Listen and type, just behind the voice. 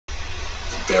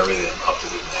bury them up to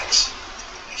their necks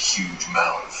in a huge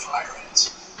mound of fire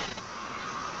ants.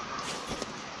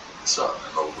 So,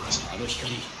 remember what was あの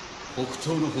光、北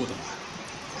東の方だな。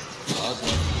まずは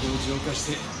これを浄化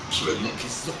して霧を消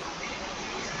すぞ。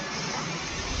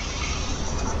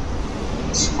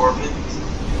Scorpion?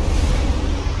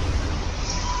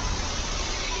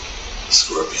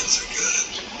 Scorpions are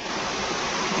good.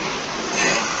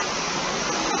 Yeah.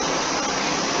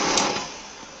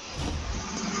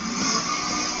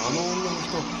 あの女の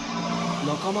人、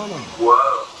仲間なの？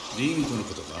リンとの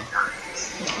ことか？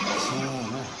そうな。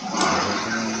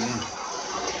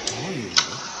どういう意味？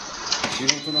仕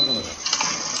事仲間だ。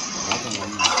仲がい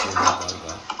い必要なんかあるか？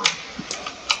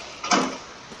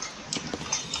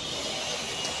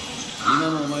今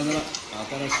のお前なら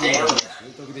新しいことが習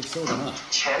得できそうだな。も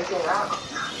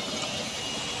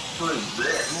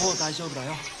う大丈夫だ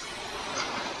よ。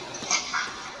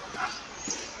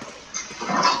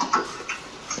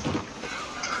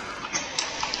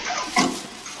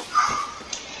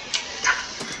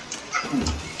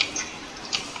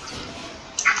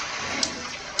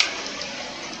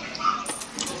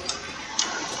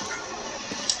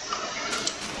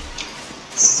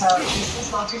So, this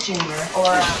is Walter Jr.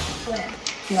 or Flynn.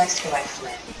 He likes to go by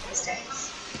Flynn these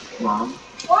days. Mom?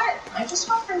 What? I just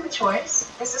offered him a choice.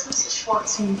 This is Mrs.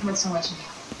 Schwartz, whom you've heard so much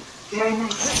about. Very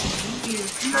nice to meet you.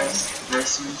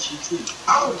 Nice to meet you too.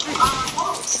 Oh,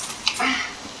 Walt.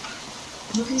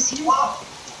 Look who's here. Wow.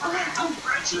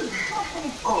 Richard.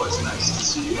 Oh, it's nice to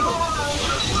see you.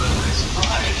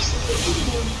 Surprise.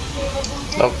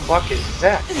 The fuck is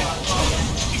that?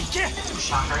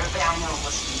 Shocker, but I know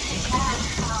what's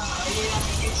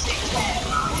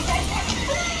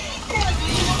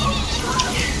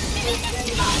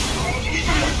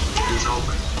Here's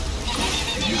open.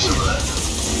 And use some of that.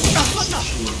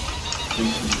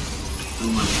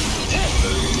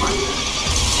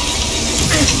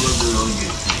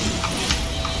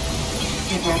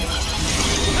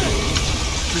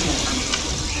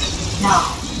 No.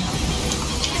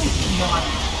 You know what?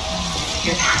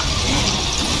 You're not.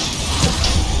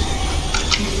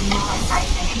 I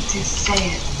hate to say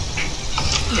it,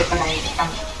 but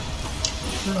I'm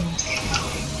willing to go.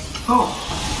 Oh.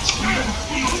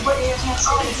 What do you have to say?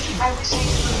 I wish I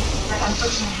could, but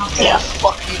unfortunately, how Yeah,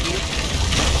 fuck you, dude.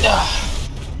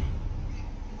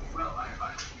 Well, I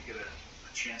get a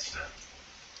chance to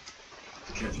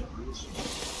catch up real soon.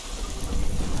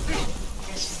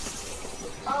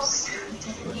 Oh,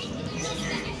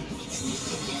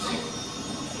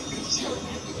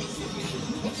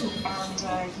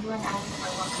 and you and Adam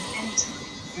are welcome anytime.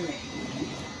 Hey.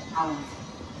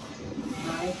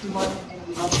 If you want, I'm going to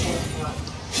be much better if you want to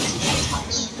keep in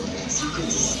touch. So you can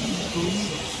see who you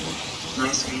are.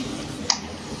 Nice meeting you.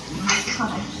 My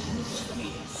God.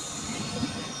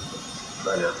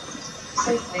 Bye now.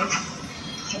 Safely.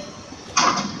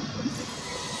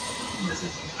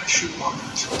 I should walk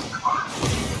into the car.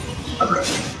 I'll be right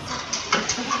back.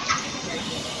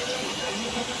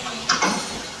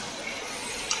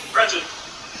 Brenton!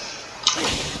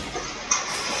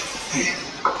 Hey.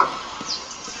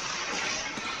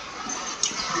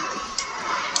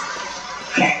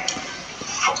 Hey.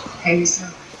 Hey, Lisa.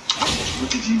 What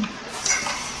did you...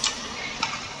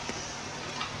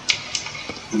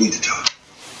 We need to talk.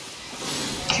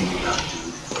 Can you not do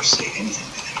or say anything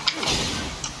to them?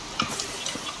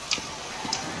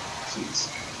 Please.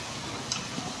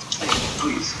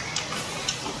 Please.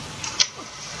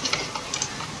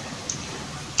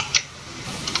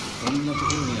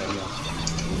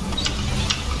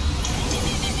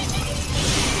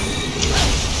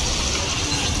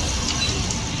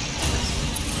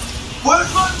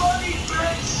 Where's my money,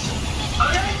 Fritz?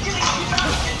 I ain't getting you back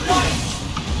in life.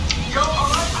 Yo,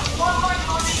 alright, I want my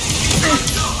money.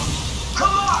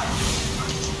 Come on!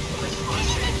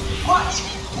 What?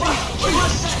 What? What do you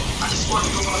want to say? I just want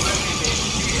to go on a resume, man.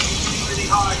 It's really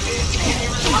hard, man. It's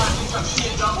really hard to come see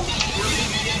a double. You're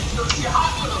leaving in to go see a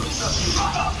hospital or something.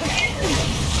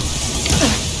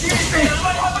 Seriously, I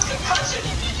might have a concussion.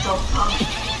 Don't come.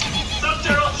 Stop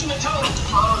there, off in the toe.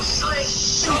 Oh, silly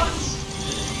shorts.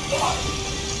 What?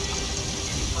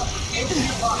 Into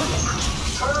your pocket.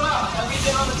 Turn around.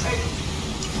 Everything on the table.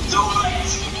 Do it!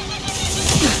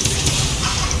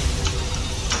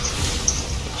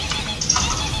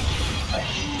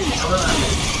 Turn around.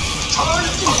 Turn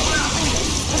the fuck around.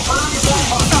 Turn your back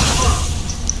pocket.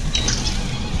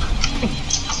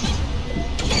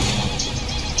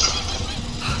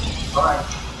 Alright.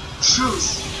 Shoes.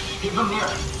 Give them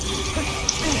here.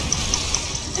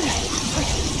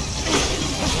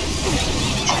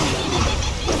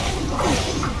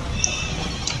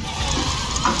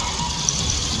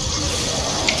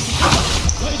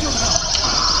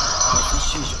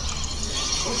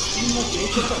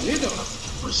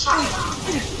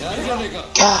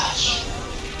 Gosh,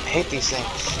 I hate these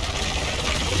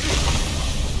things.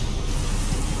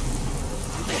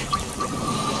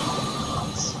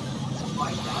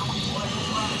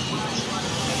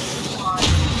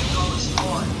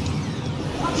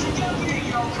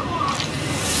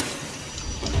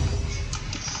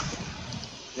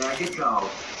 There you go.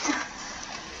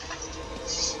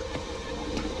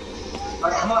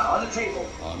 Alright, come on the table.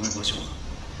 あの場所は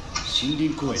森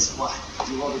林公園。 What?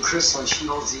 You hold the crystal and she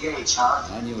holds the H, huh?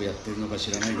 何をやってるのか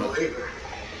知らないが No labor.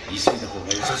 急いだ方が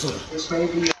良さそうだ。 This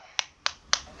may be.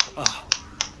 ああ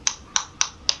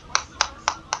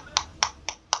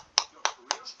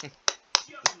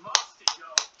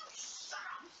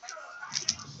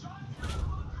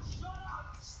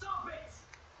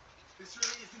This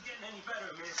really isn't getting any better,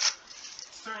 man.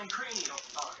 It's turning cranial.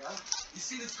 Oh, yeah? You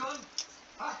see this gun?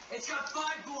 Huh? It's got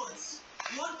 5 bullets.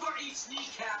 1 for each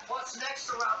kneecap. What's next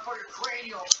around for your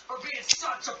cranial for being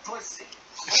such a pussy?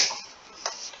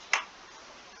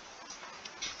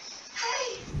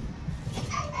 Hey!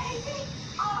 Hey, baby!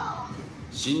 Oh!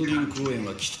 森林公園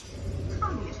は来た。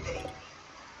 Come here, baby.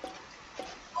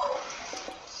 Oh!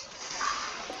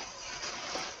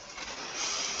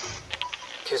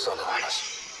 今朝の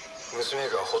話。娘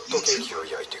がホットケーキを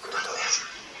焼いてくれた。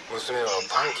娘は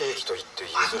パンケーキと言って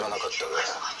譲らなかったが、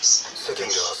世間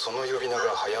ではその呼び名が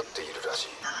流行っているら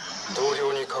しい。同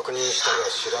僚に確認したが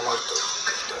知らないと言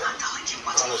ってい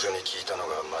た。彼女に聞いたの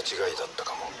が間違いだった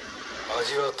かも。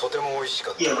味はとても美味し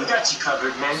かった。 Yeah, we got you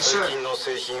covered, man. 最 Sure. 近の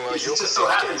製品は It よくで just き so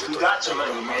てい happens る we と言っ got た your の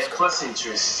money, がま man. ずか。 Plus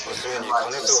interest. 娘に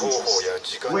加熱方法や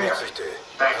時間について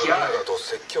長々と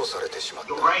説教されてしまっ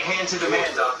た。 Go right hand to the man,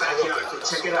 dog. Back it up. Go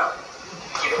check it out.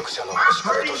 科学者の端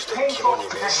くれとして肝に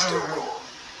銘じておこ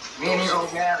う。 Me and you old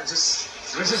man are just.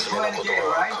 We're just 娘 playing の the こと game,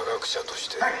 は right? 科学者とし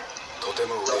てとて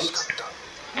も嬉しかった。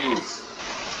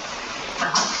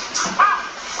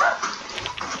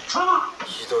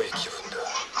 ひどい気分だ。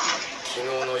昨日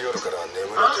の夜から眠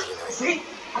れていない。 See?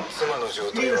 妻の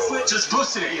状態 Me は and 悪 Flint い。 just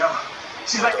boosted it, yo.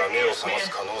 She's ま like だ an 目を ant, 覚ま man.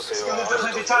 す可能性 She's は gonna あ do る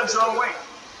 100と言わ times れ her た own が、 way.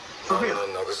 For 何 real.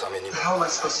 の慰めにも。 How am I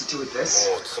supposed to do with this?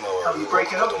 もう妻は動くこ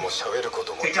とも喋るこ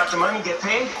ともでき Take ない。 out the money, get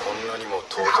paid? こんなにも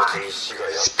唐突に死が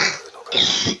やってくるのか。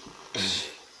死。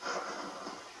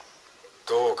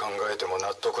どう考えても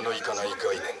納得のいかない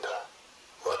概念だ。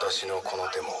私のこの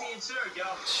手も Sure, yo.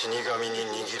 死神に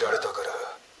握られたから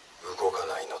動か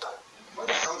ないのだ。 Where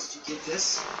the hell did you get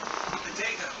this?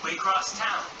 Bodega, way across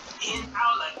town. In,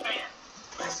 outlet,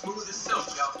 bam. As smooth as silk,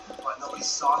 yo. What, nobody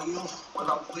saw you? What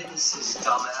about witnesses,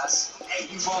 dumbass? Hey,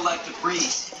 you roll like the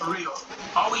breeze. For real.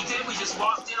 All we did, we just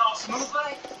walked in all smooth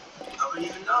like. Nobody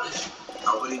even noticed.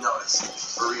 Nobody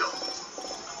noticed. For real.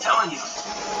 I'm telling you.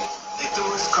 Victim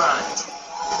was crying.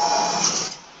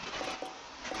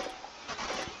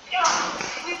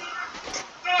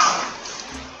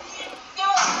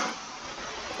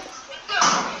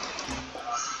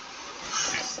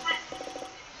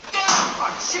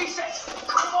 Jesus!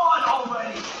 Come on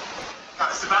already!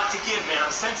 It's about to give, man.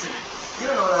 I'm sensing it. You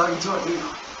don't know what the hell you're doing, do you?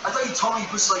 I thought you told me you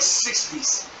pushed like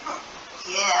 60s.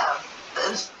 Yeah,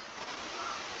 but it's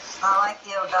not like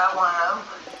you got one over.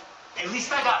 At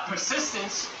least I got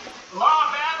persistence. Law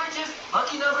of averages,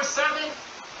 monkey number 7.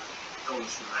 Going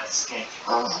through that skank.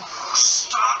 Oh,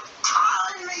 stop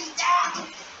calling me that!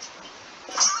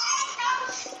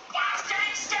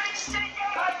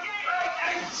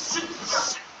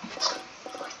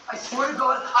 I swear to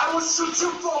God, I will shoot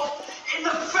you both in the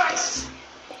face!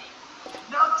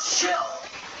 Now chill!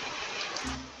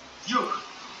 You,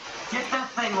 get that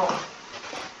thing on.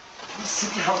 You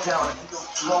sit your hell down and go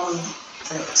throwing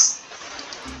things.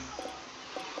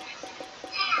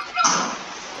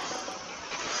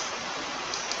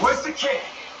 Where's the kid?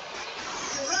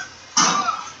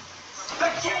 The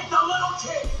kid, the little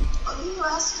kid! What are you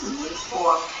asking me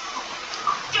for?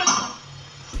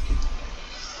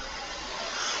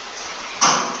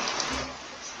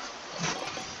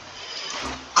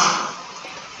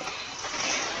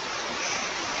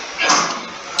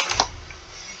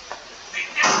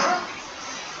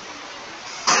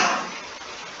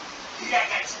 Yeah,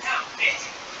 that's now, bitch.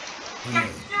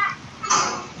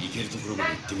 行けるところま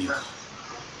で行ってみようか。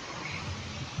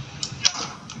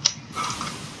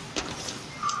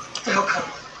 What the hell kind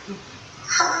of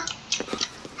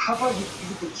How about you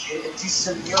feed the kid and do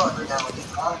some meal every now and then,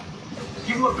 huh?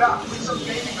 Give him a bath, put some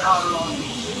baby powder on him.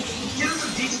 Give him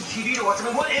some decent TV to watch. I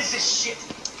mean, what is this shit?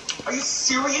 Are you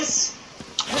serious?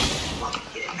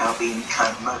 I'll be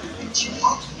kind of murder, didn't you?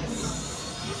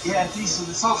 Yeah, decent.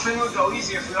 This whole thing would go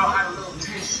easier if we all had a little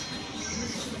taste.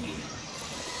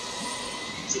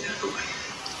 Get out of the way!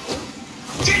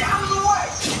 Get out of the way!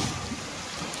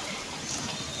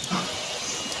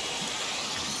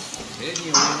 手に負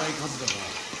えない数だな。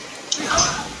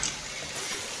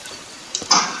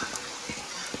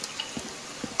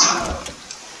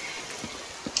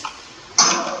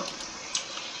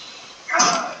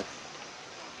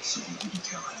So you didn't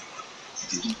tell anyone.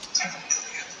 You didn't tell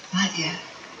Elliot. Not yet.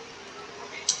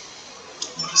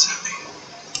 What does that mean?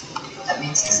 That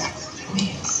means exactly what it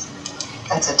means.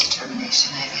 That's a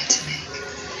determination I have yet to make.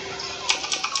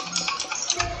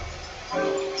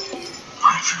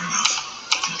 Alright, fair enough.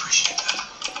 I appreciate that.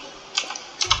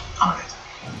 Alright.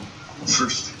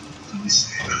 First, let me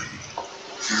say I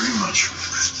very much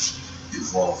regret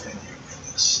involving you in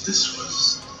this.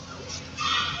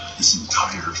 This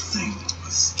entire thing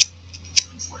was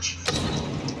unfortunate.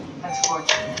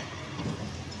 Unfortunate.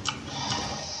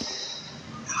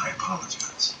 And I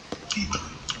apologize deeply.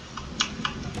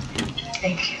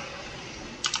 Thank you.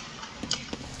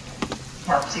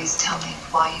 Now please tell me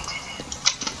why you did it.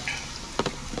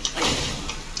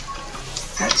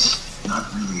 That's not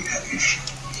really an issue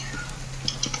here.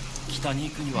 北に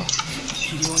行くには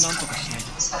霧をなんとかしない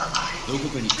と。 Was that a lie? どこ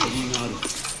かに鳥居がある。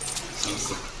探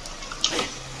そう。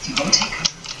 You won't take her.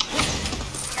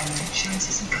 And your insurance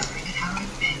isn't covering it. How are you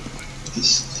paying?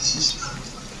 This is not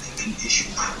an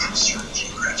issue that concerns you,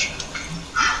 Gretchen, okay?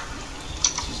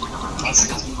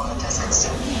 Basically, one doesn't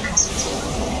serve the customer's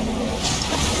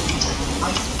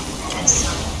wife and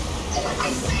son that are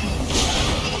being paid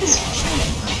because you're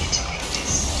trying to make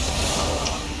this.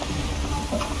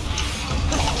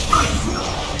 I will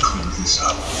clear this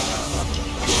up.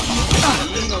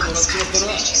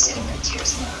 She's sitting there,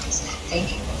 tears in her eyes,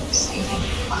 thinking of saving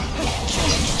your life.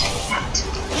 Take that.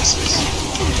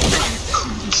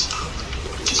 Clear this up.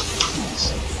 Just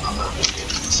please allow me to do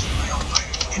this in my own way,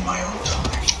 in my own time.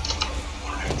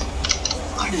 Alright?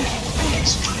 I can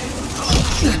explain the whole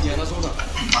thing. やらそうだ。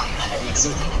 And why you had to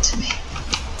explain it to me.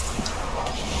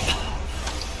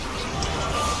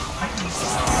 I can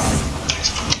explain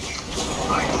to you.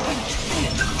 I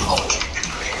need an apology, and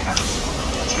I have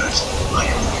apologized. I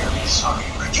am very sorry,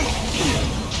 Rachel.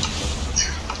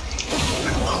 I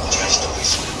apologize to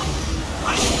Lisa.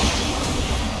 I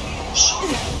am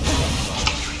sorry.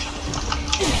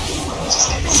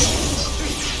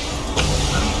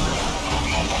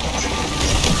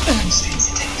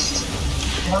 Stays attached.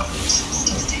 No,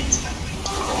 still stands by me.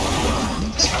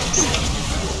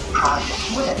 Pride,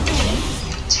 whatever.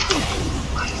 Tell me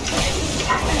what you think.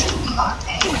 You are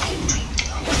paying me.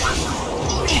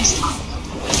 You can't stop me.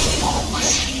 All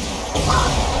must be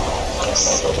one.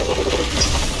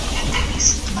 And that is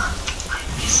not my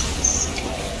business.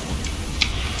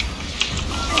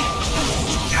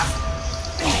 Yeah.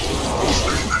 It's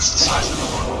pretty much the size of the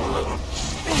world.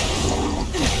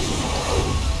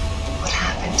 What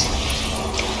happened to me?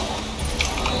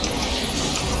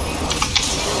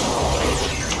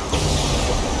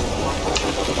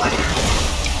 What happened?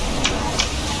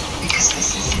 Because this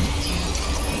isn't you.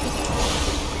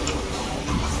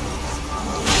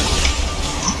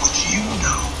 What do you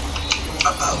know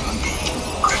about me,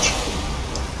 Gretchen?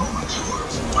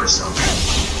 You are something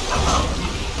about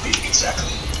me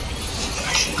exactly. And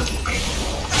I should be paying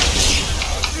attention.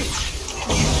 And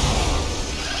you.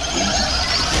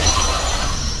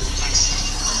 That's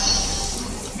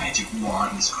it. Magic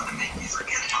wand is going to make me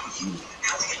forget how you and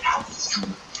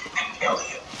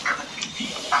Elliot are going to be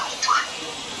about time.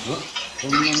 こ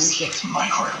んなもんか。 My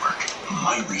hard work,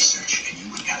 my research, and you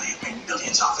and Elliot made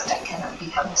millions off it. That cannot be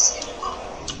how you say it.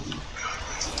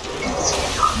 It's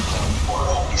or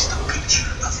always the picture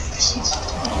of innocence.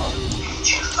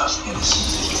 Picture of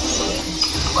innocence.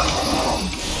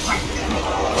 Right there.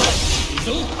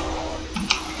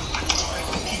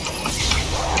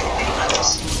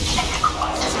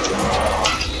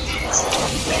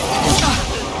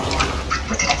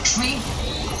 But did I dream?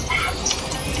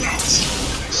 That's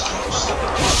exposed.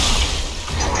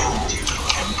 To build your little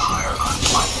empire on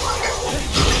my work.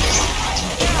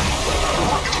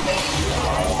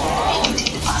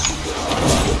 Painting us.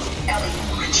 Ellie,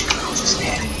 Rich girl just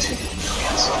adding to the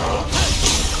millions.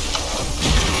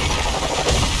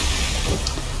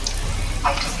 I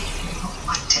don't even know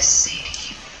what to say to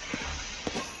you.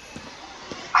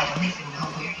 I don't even know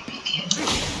where to begin.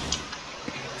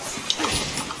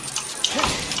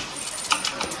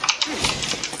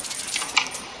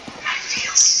 I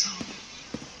feel so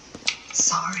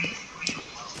sorry for your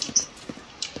world.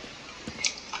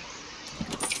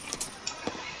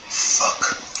 Fuck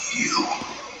you.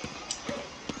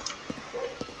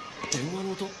 電話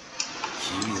の音。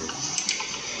君を。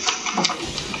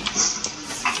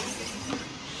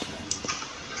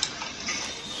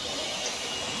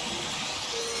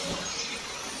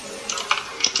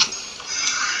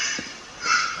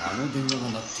あの電話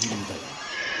が鳴っているみたいだ。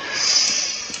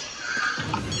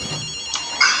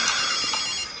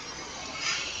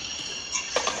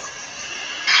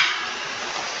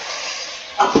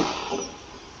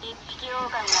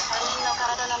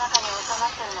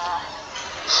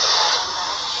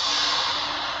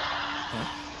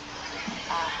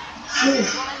You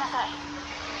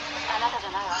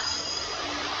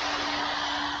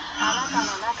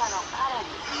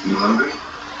hungry?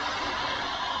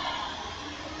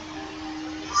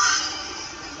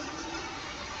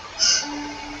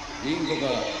 リンゴがお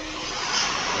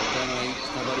互いく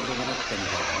たばり止まだったみたい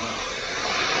だな。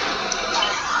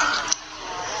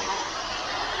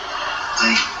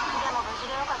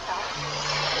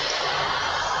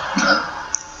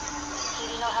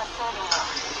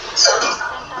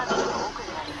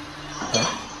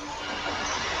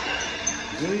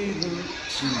ずいぶん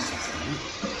親切だね。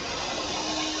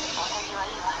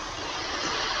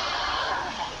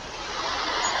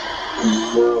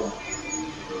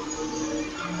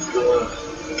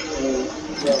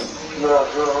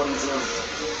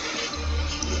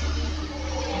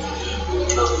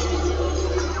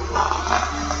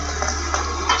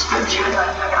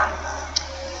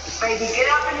Baby, get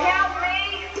up and help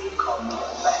me! You call me a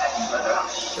bad brother, I'll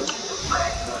shoot you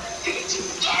back in the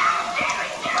face. Get out there and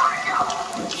get on it.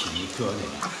 気に食わねえ、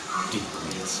リンゴの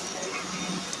や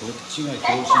つ。こっちが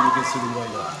拍子抜けするぐらい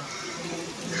だ。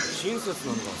親切な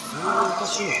のがそんなにおか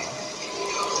しいのか？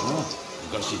ああ、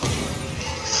おかしい。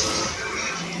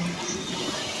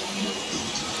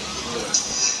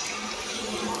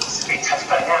Pretty tough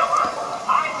by now, huh?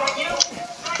 I bet you.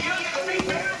 Not you, you big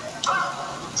man.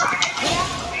 Try it down.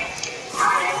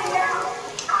 Try it down.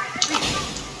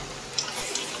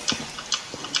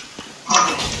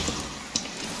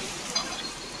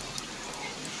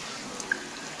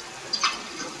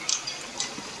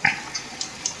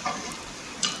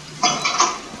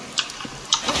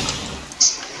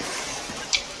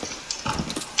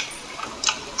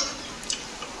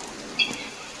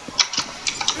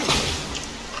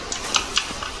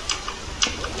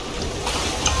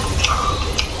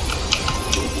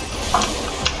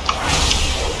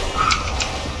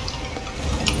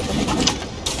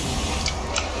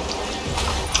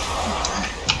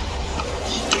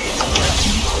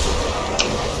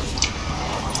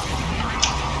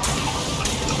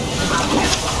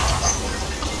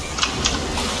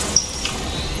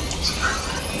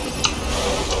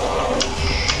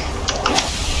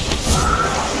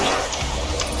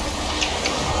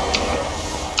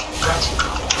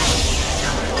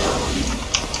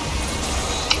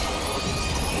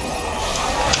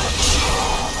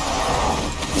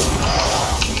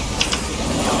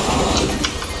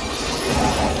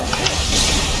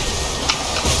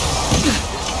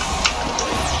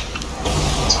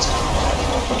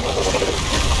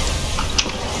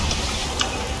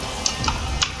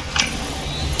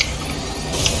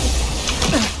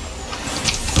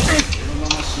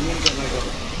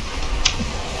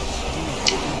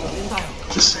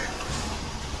 Just say.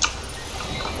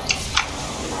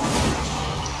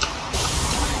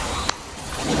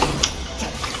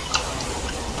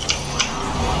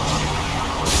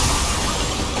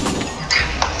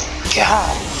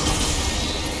 God.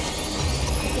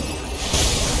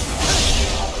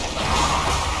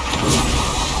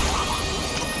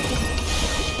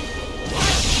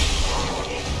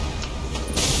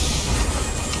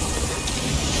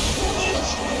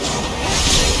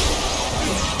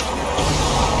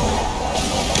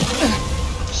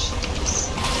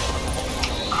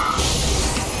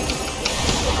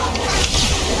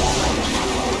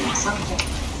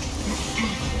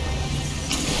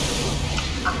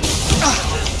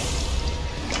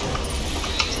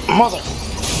 Mother.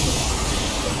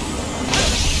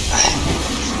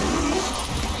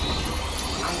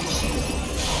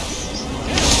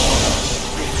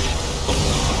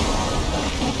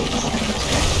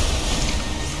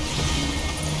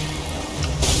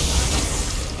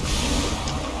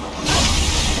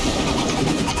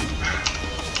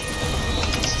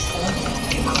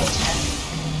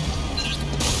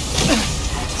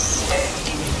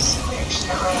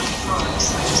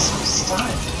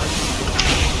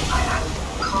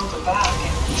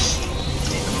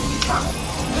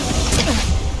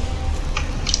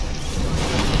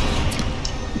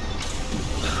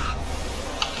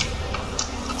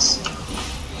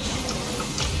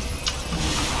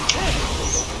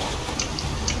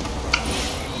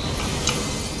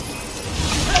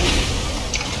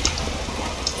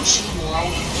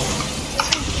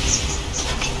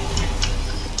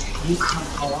 You come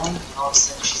home, all of a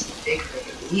sudden she's a big hurt,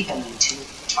 leaving you two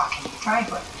talking in the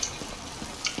driveway.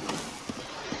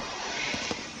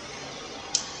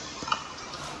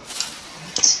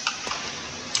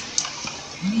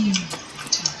 What are you doing?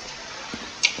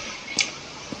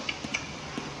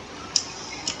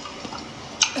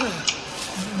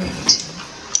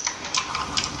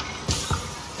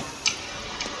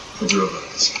 The drill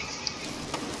bugs.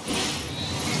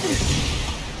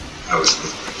 I was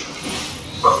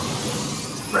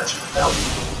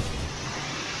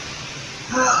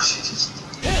Well, she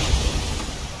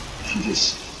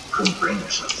just couldn't bring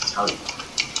herself to tell you.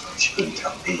 She couldn't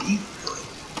tell me either, really.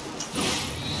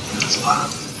 There was a lot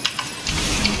of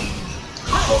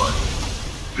hard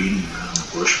beating around the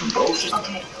bush from both.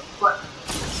 Okay, what?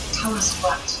 Tell us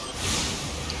what?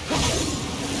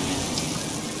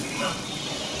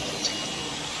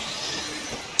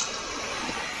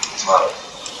 There's a lot of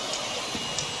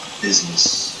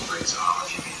business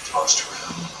phraseology being tossed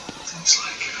around. Things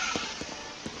like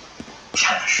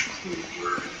cash,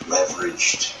 your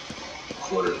leveraged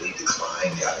quarterly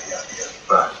decline, yada, yada, yada.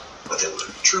 But what they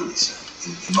were truly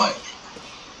saying, in my opinion,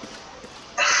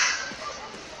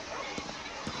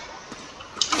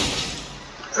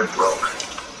 they're broke.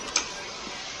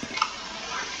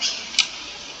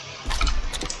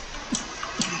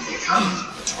 The economy's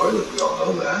on the toilet, we all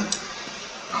know that.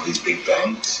 All these big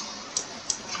banks,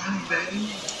 money betting.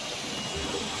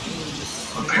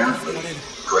 Apparently,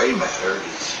 gray matter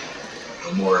is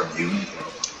no more immune than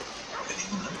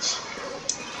anyone else.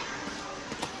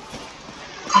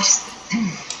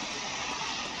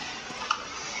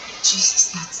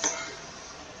 Jesus, that's...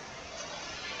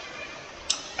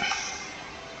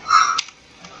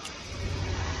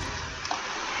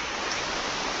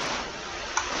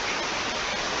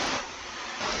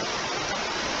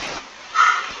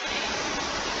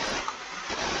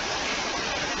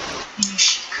 You know,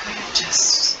 she